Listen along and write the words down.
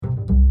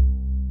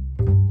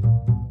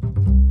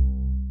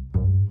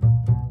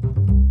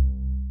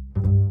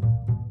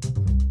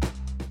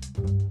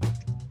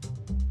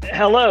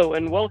Hello,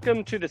 and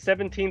welcome to the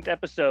 17th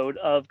episode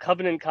of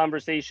Covenant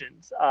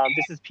Conversations.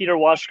 This is Peter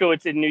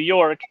Washkowitz in New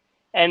York,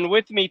 and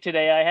with me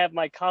today I have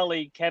my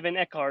colleague Kevin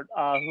Eckhart,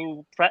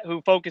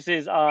 who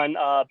focuses on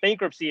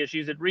bankruptcy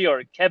issues at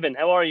Reorg. Kevin,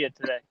 how are you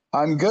today?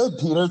 I'm good,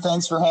 Peter.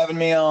 Thanks for having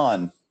me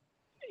on.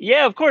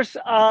 Yeah, of course.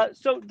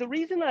 So the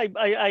reason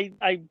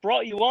I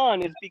brought you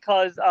on is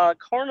because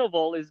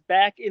Carnival is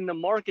back in the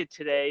market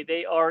today.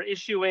 They are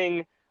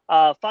issuing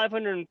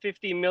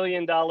 $550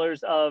 million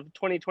of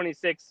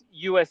 2026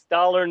 US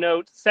dollar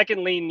notes,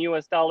 second lien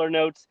US dollar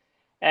notes,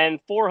 and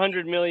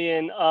 400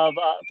 million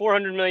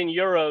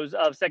euros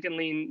of second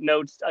lien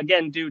notes,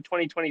 again due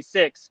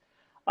 2026.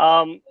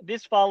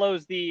 This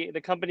follows the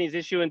company's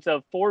issuance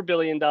of $4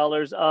 billion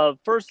of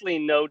first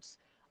lien notes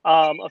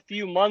a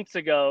few months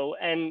ago.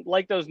 And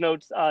like those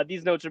notes,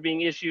 these notes are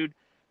being issued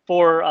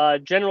for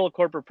general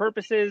corporate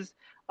purposes.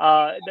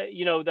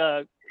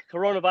 The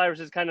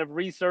coronavirus is kind of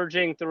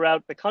resurging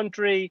throughout the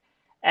country.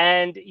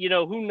 And,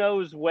 who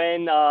knows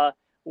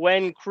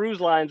when cruise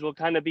lines will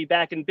kind of be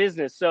back in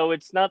business. So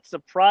it's not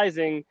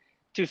surprising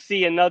to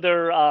see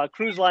another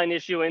cruise line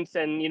issuance.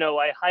 And,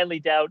 I highly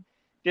doubt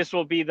this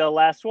will be the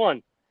last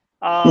one.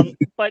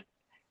 But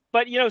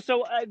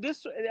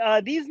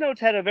these notes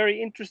had a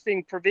very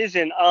interesting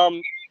provision.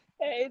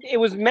 It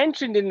was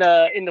mentioned in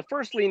the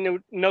first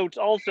lien notes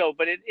also,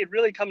 but it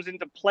really comes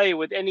into play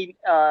with any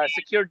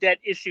secure debt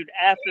issued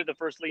after the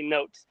first lien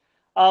notes.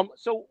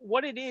 So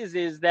what it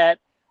is that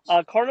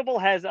Carnival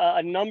has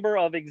a number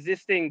of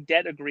existing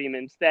debt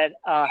agreements that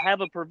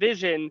have a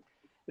provision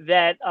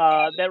that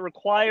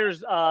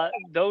requires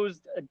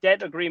those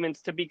debt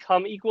agreements to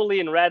become equally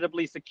and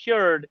ratably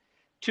secured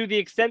to the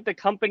extent the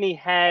company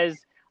has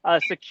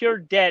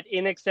secured debt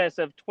in excess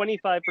of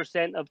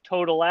 25% of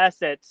total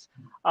assets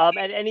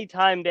at any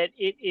time that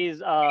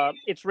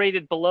it's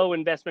rated below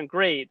investment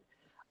grade.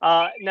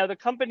 Now, the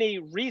company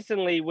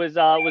recently was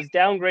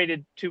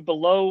downgraded to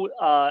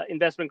below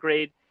investment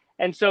grade,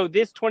 and so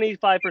this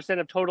 25%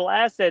 of total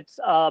assets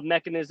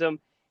mechanism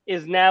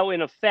is now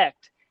in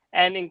effect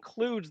and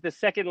includes the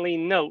second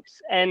lien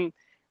notes. And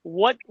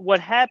what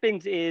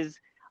happens is,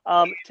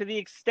 to the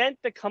extent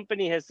the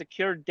company has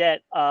secured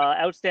debt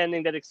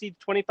outstanding that exceeds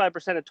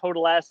 25% of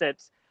total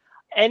assets,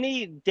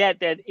 any debt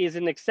that is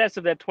in excess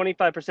of that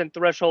 25%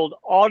 threshold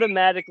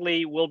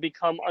automatically will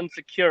become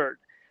unsecured.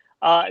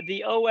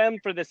 The OM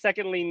for the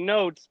second lien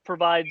notes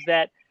provides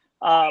that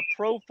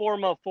pro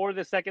forma for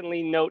the second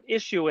lien note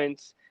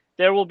issuance,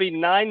 there will be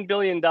 $9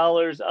 billion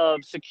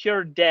of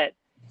secured debt,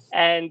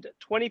 and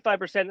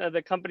 25% of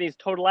the company's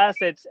total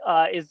assets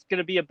is going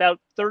to be about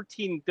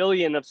 $13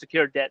 billion of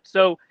secured debt.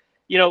 So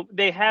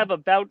they have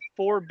about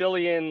 $4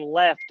 billion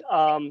left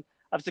of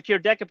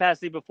secured debt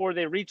capacity before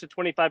they reach the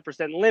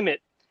 25%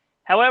 limit.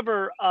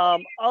 However,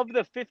 of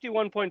the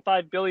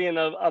 $51.5 billion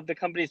of the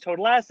company's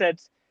total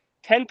assets,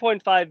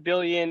 $10.5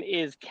 billion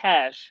is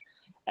cash.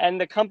 And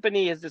the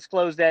company has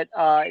disclosed that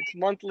its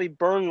monthly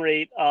burn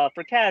rate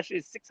for cash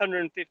is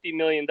 $650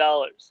 million.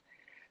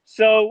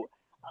 So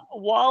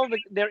while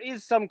there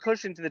is some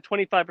cushion to the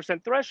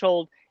 25%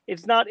 threshold,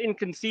 it's not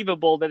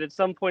inconceivable that at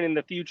some point in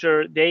the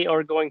future they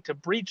are going to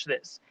breach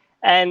this.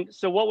 And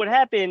so what would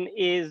happen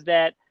is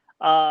that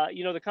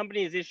the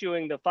company is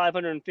issuing the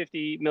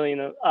 550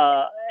 million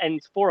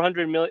and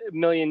 400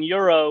 million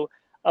euro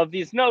of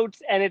these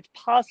notes, and it's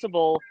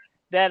possible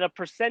that a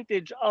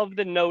percentage of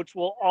the notes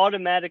will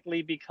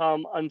automatically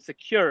become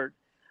unsecured.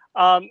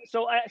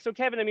 So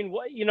Kevin, I mean,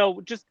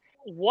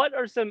 what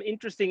are some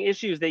interesting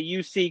issues that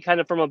you see kind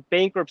of from a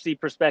bankruptcy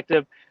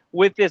perspective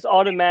with this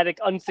automatic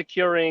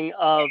unsecuring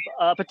of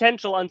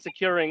potential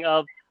unsecuring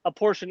of a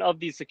portion of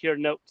these secured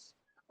notes?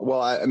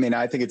 Well, I mean,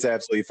 I think it's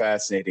absolutely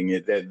fascinating.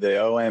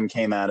 The OM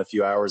came out a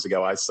few hours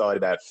ago. I saw it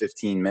about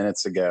 15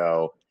 minutes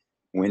ago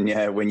when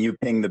you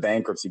pinged the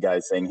bankruptcy guy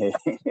saying, hey,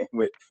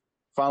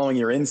 following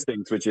your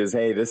instincts, which is,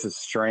 hey, this is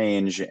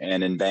strange,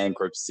 and in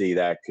bankruptcy,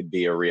 that could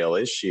be a real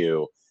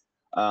issue.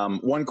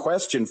 One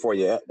question for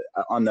you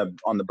on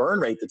the burn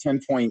rate, the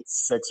 10.6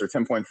 or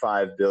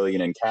 10.5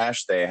 billion in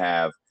cash they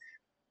have.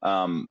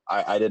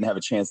 I didn't have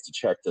a chance to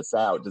check this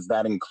out. Does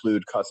that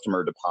include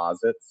customer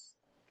deposits?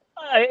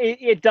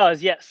 It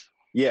does, yes.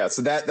 Yeah,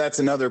 so that's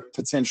another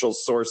potential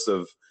source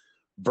of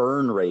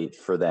burn rate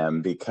for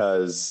them,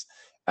 because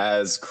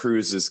as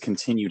cruises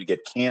continue to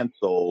get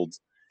canceled,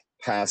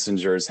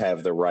 passengers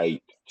have the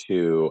right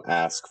to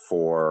ask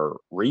for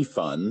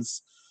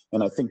refunds.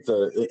 And I think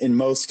in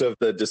most of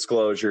the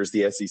disclosures,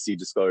 the SEC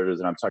disclosures,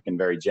 and I'm talking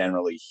very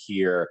generally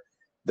here,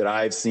 that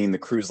I've seen, the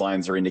cruise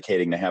lines are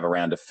indicating to have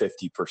around a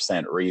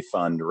 50%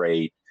 refund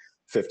rate,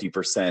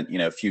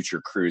 50%,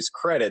 future cruise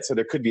credit. So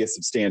there could be a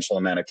substantial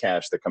amount of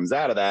cash that comes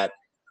out of that.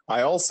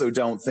 I also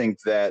don't think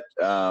that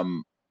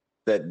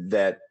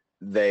that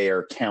they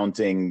are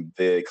counting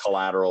the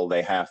collateral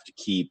they have to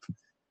keep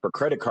for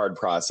credit card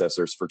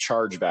processors for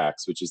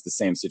chargebacks, which is the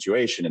same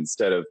situation.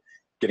 Instead of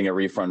getting a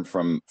refund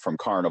from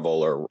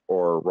Carnival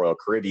or Royal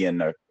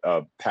Caribbean,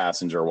 a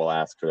passenger will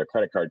ask for their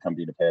credit card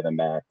company to pay them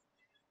back,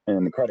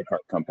 and the credit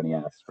card company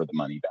asks for the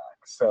money back.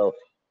 So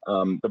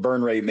the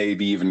burn rate may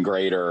be even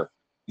greater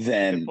Good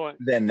than point.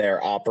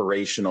 their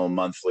operational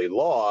monthly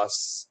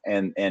loss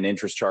and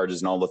interest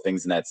charges and all the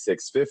things in that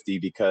 650,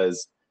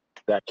 because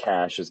that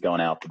cash is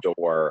going out the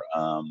door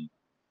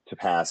to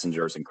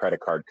passengers and credit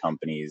card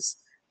companies.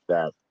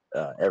 That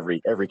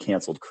every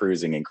canceled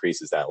cruising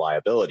increases that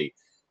liability.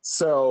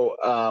 So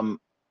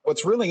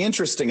what's really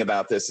interesting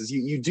about this is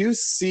you do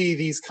see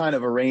these kind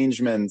of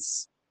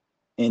arrangements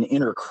in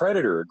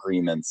intercreditor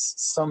agreements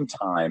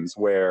sometimes,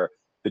 where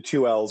the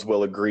 2Ls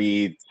will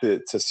agree to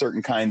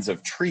certain kinds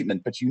of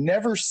treatment, but you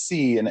never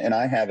see, and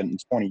I haven't in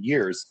 20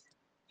 years,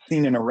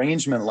 seen an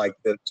arrangement like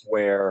this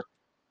where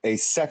a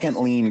second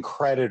lien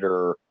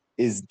creditor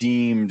is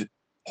deemed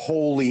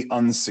wholly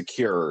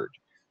unsecured.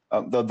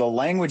 The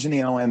language in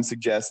the OM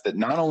suggests that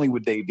not only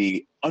would they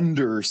be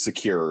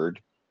undersecured,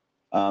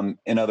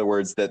 in other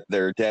words, that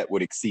their debt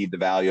would exceed the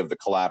value of the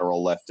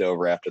collateral left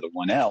over after the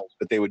 1L,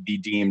 but they would be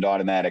deemed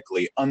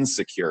automatically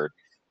unsecured.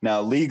 Now,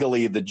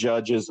 legally, the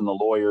judges and the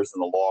lawyers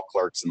and the law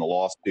clerks and the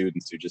law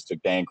students who just took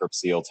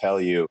bankruptcy will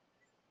tell you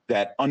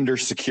that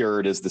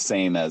undersecured is the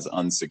same as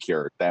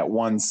unsecured, that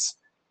once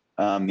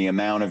the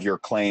amount of your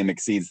claim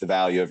exceeds the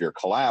value of your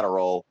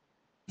collateral,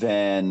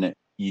 then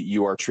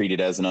you are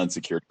treated as an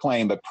unsecured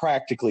claim. But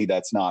practically,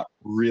 that's not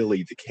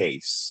really the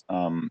case.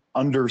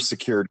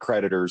 Undersecured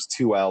creditors,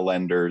 2L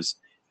lenders,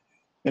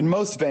 in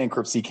most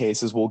bankruptcy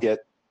cases will get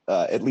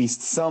at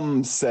least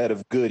some set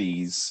of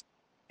goodies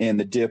in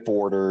the DIP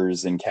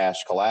orders and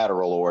cash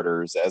collateral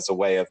orders as a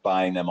way of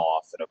buying them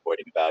off and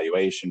avoiding a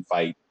valuation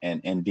fight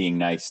and being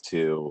nice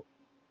to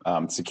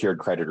secured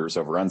creditors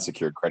over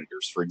unsecured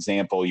creditors. For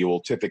example, you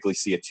will typically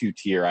see a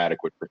two-tier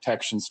adequate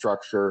protection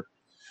structure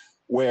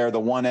where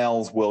the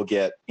 1Ls will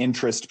get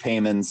interest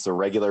payments or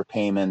regular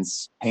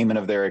payments, payment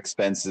of their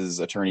expenses,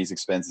 attorney's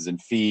expenses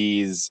and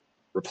fees,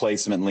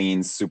 replacement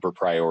liens, super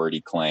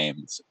priority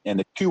claims. And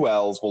the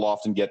 2Ls will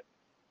often get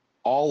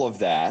all of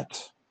that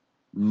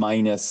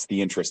minus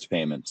the interest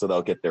payment. So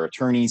they'll get their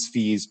attorney's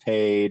fees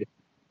paid,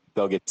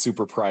 they'll get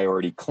super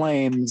priority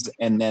claims,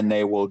 and then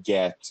they'll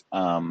get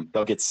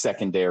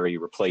secondary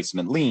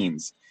replacement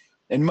liens.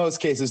 In most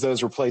cases,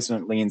 those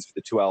replacement liens for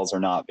the 2Ls are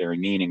not very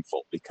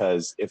meaningful,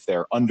 because if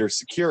they're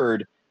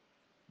undersecured,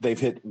 they've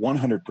hit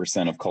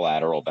 100% of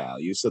collateral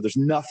value. So there's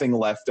nothing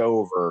left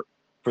over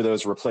for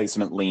those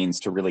replacement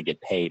liens to really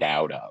get paid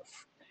out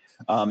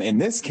of. In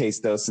this case,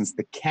 though, since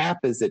the cap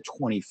is at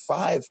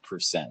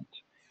 25%,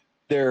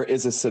 there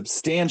is a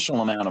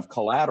substantial amount of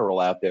collateral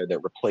out there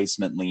that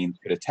replacement liens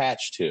could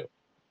attach to.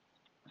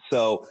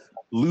 So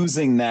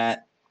losing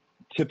that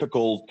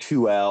typical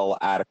 2L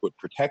adequate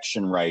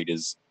protection right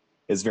is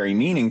very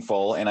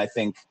meaningful. And I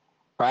think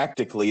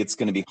practically it's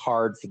going to be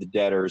hard for the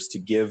debtors to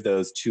give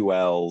those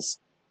 2Ls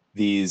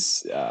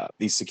these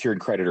secured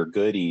creditor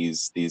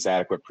goodies, these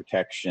adequate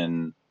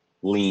protection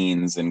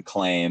liens and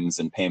claims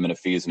and payment of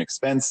fees and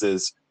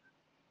expenses,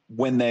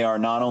 when they are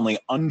not only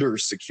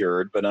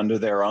undersecured, but under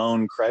their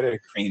own credit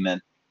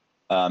agreement,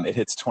 it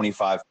hits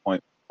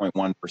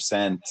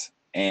 25.1%,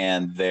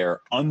 and they're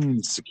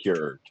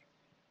unsecured.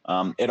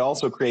 It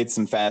also creates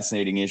some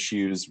fascinating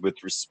issues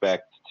with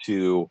respect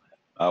to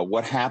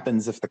what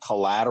happens if the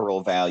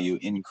collateral value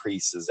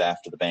increases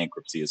after the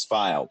bankruptcy is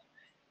filed.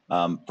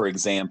 For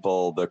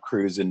example, the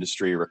cruise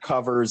industry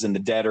recovers and the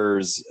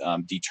debtors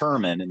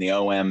determine, and the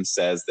OM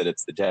says that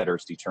it's the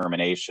debtor's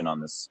determination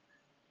on this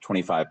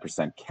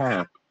 25%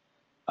 cap.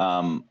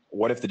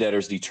 What if the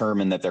debtors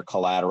determine that their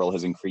collateral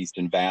has increased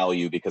in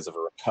value because of a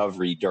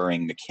recovery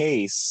during the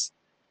case,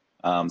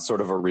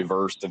 sort of a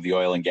reverse of the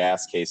oil and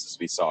gas cases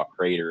we saw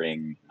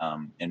cratering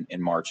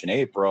in March and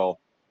April?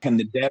 Can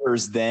the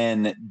debtors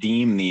then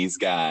deem these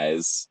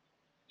guys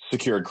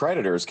secured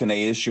creditors? Can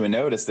they issue a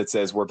notice that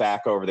says we're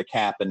back over the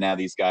cap and now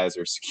these guys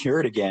are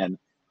secured again?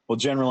 Well,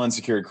 general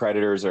unsecured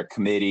creditors or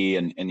committee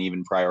and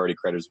even priority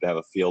creditors would have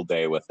a field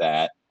day with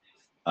that.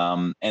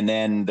 And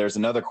then there's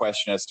another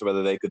question as to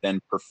whether they could then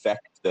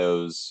perfect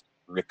those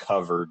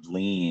recovered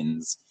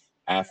liens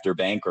after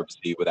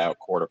bankruptcy without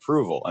court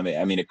approval. I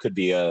mean, it could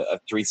be a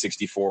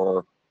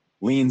 364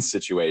 lien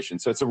situation.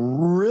 So it's a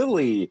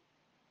really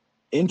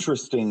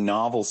interesting,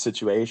 novel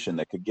situation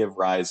that could give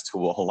rise to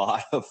a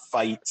lot of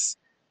fights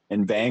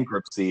in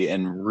bankruptcy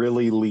and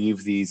really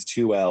leave these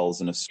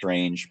 2Ls in a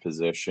strange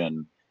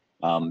position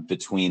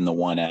between the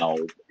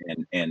 1L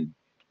and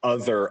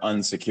other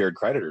unsecured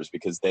creditors,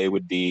 because they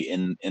would be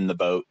in the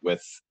boat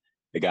with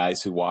the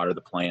guys who water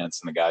the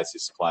plants and the guys who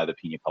supply the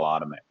pina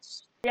colada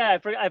mix. Yeah,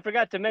 I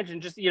forgot to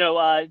mention, just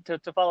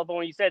to follow up on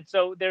what you said.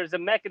 So there's a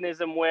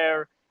mechanism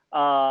where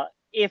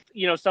if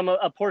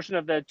a portion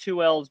of the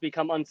 2Ls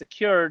become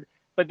unsecured,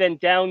 but then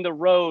down the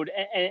road,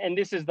 and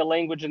this is the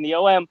language in the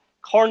OM,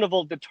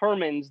 Carnival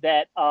determines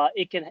that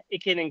it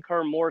can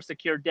incur more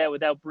secured debt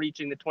without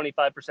breaching the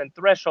 25%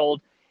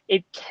 threshold.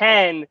 It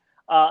can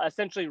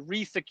essentially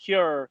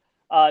resecure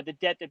the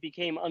debt that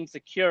became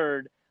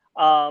unsecured,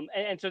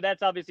 and so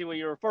that's obviously what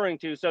you're referring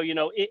to. So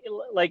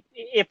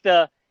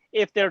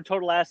if their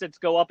total assets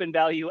go up in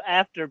value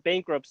after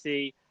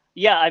bankruptcy,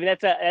 yeah, I mean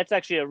that's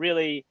actually a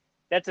really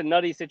that's a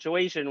nutty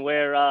situation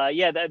where,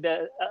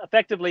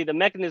 effectively the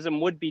mechanism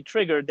would be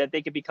triggered that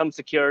they could become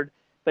secured,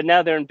 but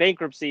now they're in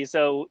bankruptcy.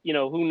 So,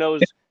 who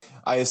knows?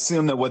 I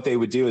assume that what they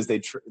would do is they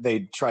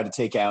try to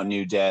take out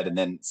new debt and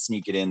then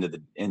sneak it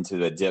into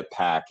the DIP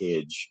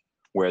package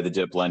where the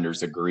DIP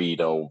lenders agree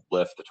to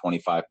lift the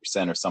 25%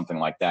 or something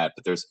like that.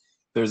 But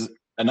there's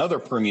another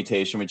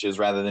permutation, which is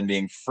rather than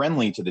being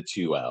friendly to the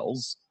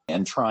 2Ls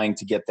and trying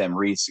to get them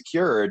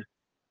resecured,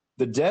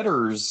 the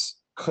debtors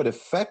could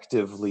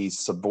effectively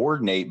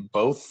subordinate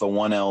both the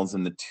 1Ls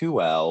and the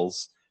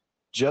 2Ls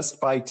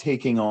just by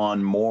taking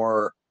on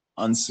more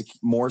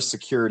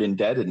secured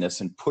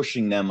indebtedness and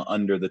pushing them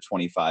under the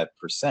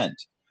 25%,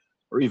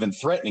 or even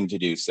threatening to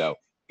do so.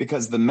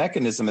 Because the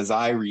mechanism, as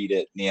I read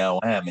it in the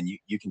LM, and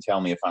you can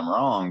tell me if I'm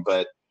wrong,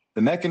 but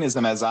the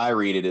mechanism as I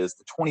read it is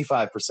the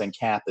 25%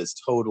 cap is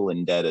total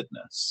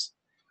indebtedness.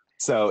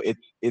 So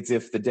it's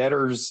if the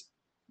debtors,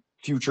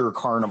 future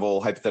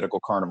hypothetical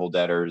Carnival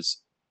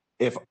debtors,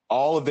 if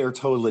all of their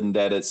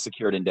total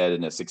secured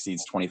indebtedness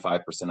exceeds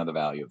 25% of the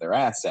value of their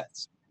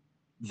assets,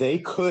 they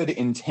could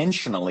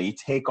intentionally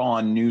take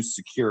on new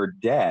secured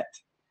debt,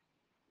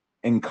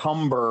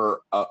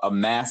 encumber a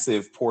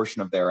massive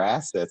portion of their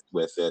assets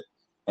with it,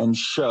 and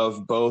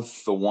shove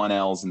both the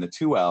 1Ls and the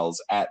 2Ls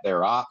at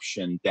their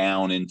option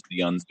down into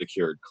the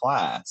unsecured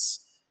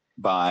class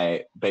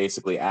by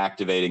basically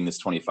activating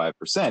this 25%.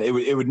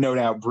 It would no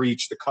doubt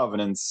breach the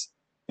covenants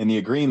in the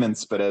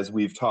agreements, but as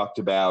we've talked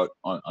about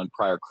on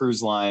prior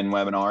cruise line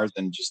webinars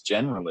and just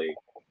generally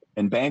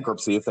in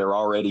bankruptcy, if they're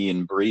already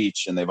in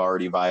breach and they've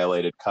already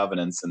violated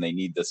covenants and they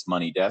need this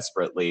money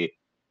desperately,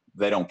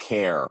 they don't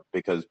care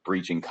because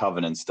breaching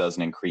covenants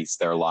doesn't increase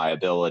their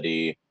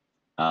liability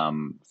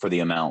for the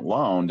amount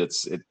loaned.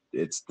 It's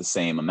the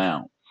same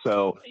amount.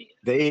 So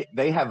they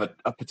have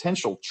a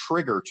potential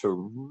trigger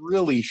to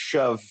really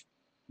shove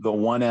the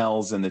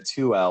 1Ls and the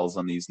 2Ls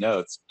on these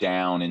notes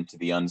down into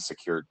the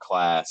unsecured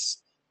class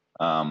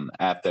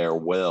at their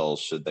will,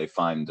 should they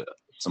find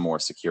some more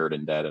secured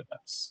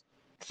indebtedness.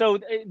 So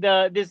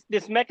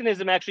this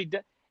mechanism actually,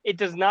 it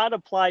does not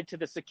apply to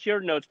the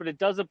secured notes, but it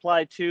does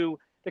apply to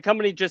the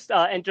company just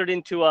entered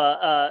into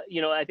I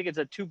think it's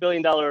a $2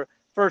 billion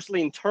first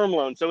lien term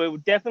loan. So it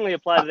would definitely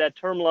apply to that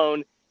term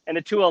loan and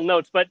the 2L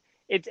notes, but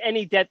it's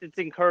any debt that's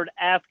incurred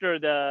after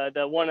the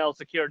 1L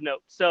secured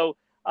note. So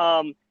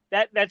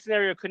that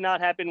scenario could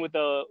not happen with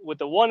the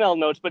 1L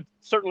notes, but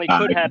certainly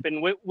could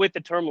happen with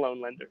the term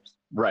loan lenders.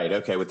 Right.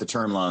 Okay. With the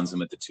term loans and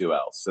with the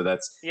 2Ls. So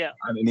that's, I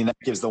mean, that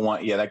gives the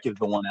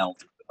 1L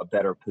a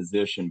better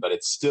position, but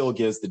it still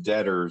gives the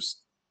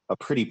debtors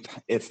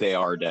if they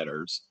are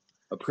debtors,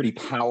 a pretty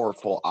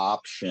powerful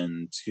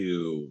option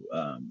to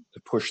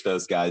push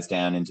those guys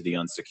down into the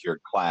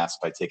unsecured class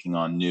by taking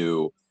on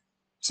new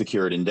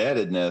secured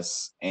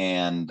indebtedness,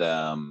 and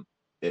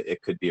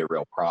it could be a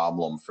real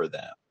problem for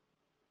them.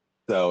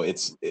 So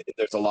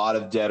there's a lot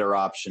of debtor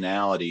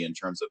optionality in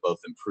terms of both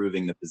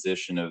improving the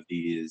position of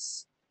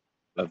these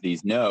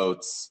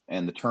notes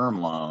and the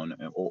term loan,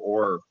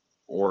 or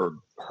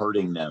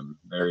hurting them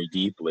very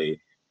deeply.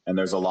 And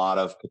there's a lot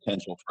of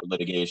potential for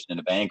litigation in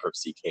a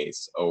bankruptcy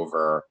case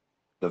over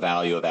the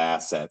value of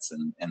assets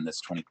and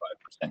this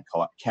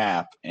 25%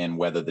 cap, and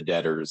whether the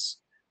debtors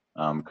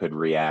could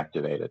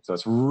reactivate it. So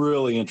it's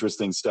really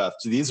interesting stuff.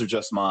 So these are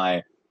just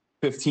my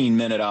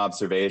 15-minute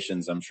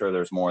observations. I'm sure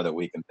there's more that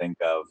we can think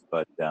of,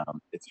 but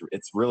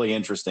it's really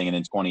interesting. And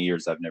in 20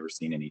 years, I've never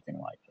seen anything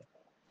like it.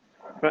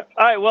 All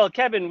right. Well,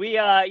 Kevin,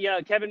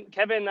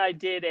 Kevin and I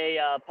did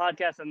a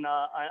podcast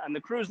on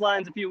the cruise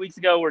lines a few weeks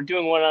ago. We're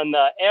doing one on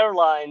the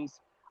airlines.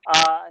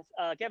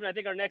 Kevin, I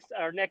think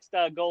our next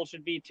goal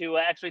should be to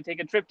actually take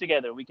a trip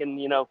together. We can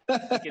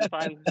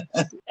find.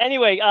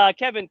 Anyway,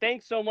 Kevin,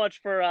 thanks so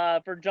much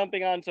for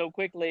jumping on so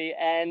quickly.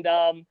 And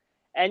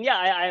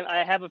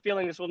I have a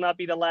feeling this will not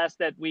be the last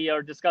that we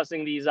are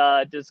discussing these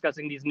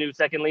new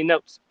second lien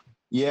notes.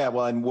 Yeah,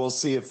 well, and we'll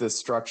see if this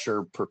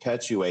structure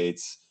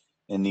perpetuates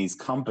in these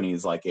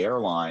companies like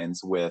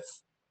airlines with,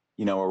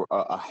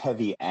 a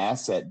heavy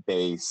asset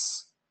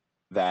base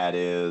that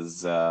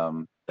is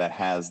that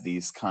has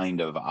these kind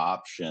of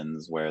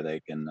options where they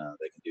can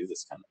do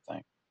this kind of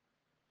thing.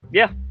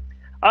 Yeah.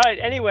 All right.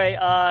 Anyway,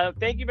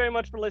 thank you very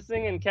much for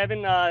listening, and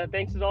Kevin,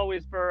 thanks as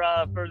always for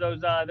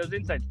those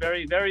insights.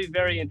 Very, very,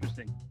 very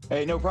interesting.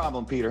 Hey, no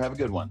problem, Peter. Have a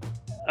good one.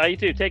 You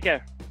too. Take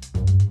care.